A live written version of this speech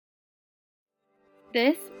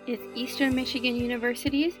This is Eastern Michigan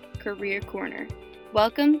University's Career Corner.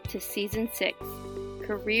 Welcome to Season 6,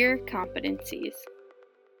 Career Competencies.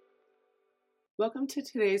 Welcome to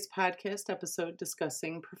today's podcast episode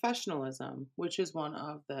discussing professionalism, which is one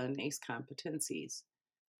of the NACE competencies.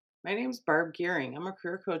 My name is Barb Gearing. I'm a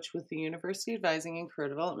career coach with the University Advising and Career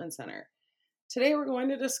Development Center. Today we're going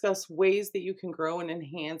to discuss ways that you can grow and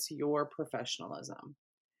enhance your professionalism.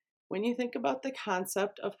 When you think about the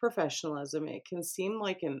concept of professionalism, it can seem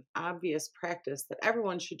like an obvious practice that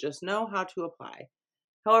everyone should just know how to apply.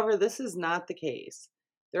 However, this is not the case.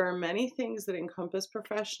 There are many things that encompass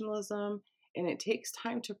professionalism, and it takes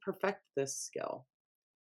time to perfect this skill.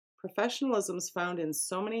 Professionalism is found in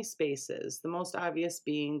so many spaces, the most obvious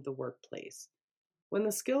being the workplace. When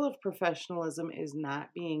the skill of professionalism is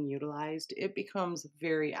not being utilized, it becomes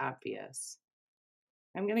very obvious.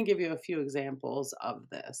 I'm going to give you a few examples of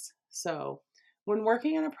this. So, when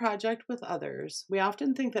working on a project with others, we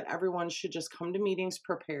often think that everyone should just come to meetings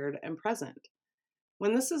prepared and present.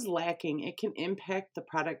 When this is lacking, it can impact the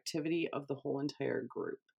productivity of the whole entire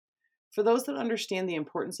group. For those that understand the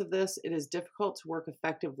importance of this, it is difficult to work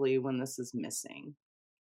effectively when this is missing.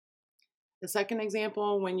 The second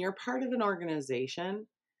example, when you're part of an organization,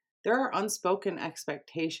 there are unspoken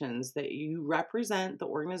expectations that you represent the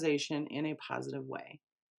organization in a positive way.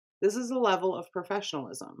 This is a level of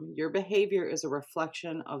professionalism. Your behavior is a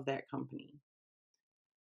reflection of that company.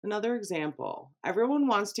 Another example, everyone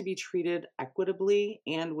wants to be treated equitably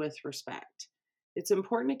and with respect. It's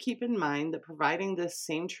important to keep in mind that providing this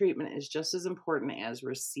same treatment is just as important as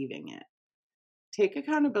receiving it. Take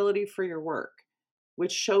accountability for your work,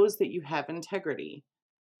 which shows that you have integrity.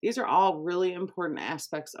 These are all really important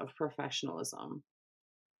aspects of professionalism.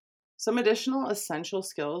 Some additional essential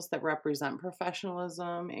skills that represent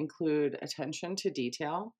professionalism include attention to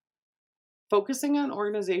detail, focusing on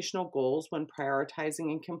organizational goals when prioritizing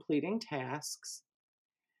and completing tasks,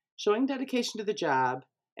 showing dedication to the job,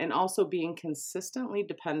 and also being consistently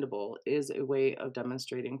dependable is a way of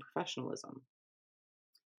demonstrating professionalism.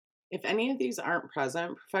 If any of these aren't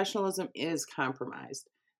present, professionalism is compromised.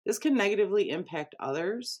 This can negatively impact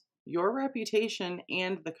others, your reputation,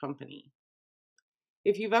 and the company.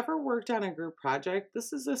 If you've ever worked on a group project,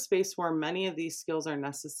 this is a space where many of these skills are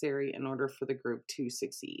necessary in order for the group to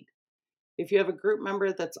succeed. If you have a group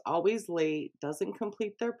member that's always late, doesn't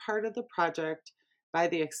complete their part of the project by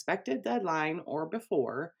the expected deadline or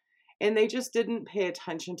before, and they just didn't pay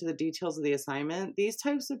attention to the details of the assignment, these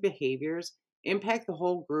types of behaviors impact the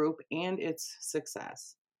whole group and its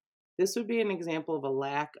success. This would be an example of a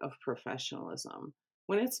lack of professionalism.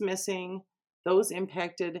 When it's missing, those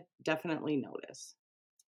impacted definitely notice.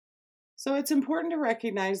 So it's important to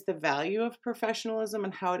recognize the value of professionalism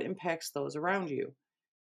and how it impacts those around you.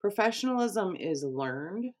 Professionalism is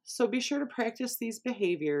learned, so be sure to practice these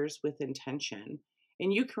behaviors with intention,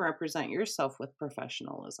 and you can represent yourself with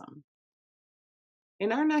professionalism.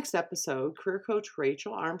 In our next episode, career coach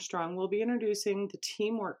Rachel Armstrong will be introducing the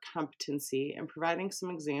teamwork competency and providing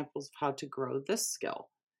some examples of how to grow this skill.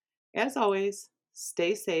 As always,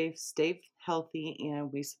 stay safe, stay healthy,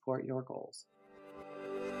 and we support your goals.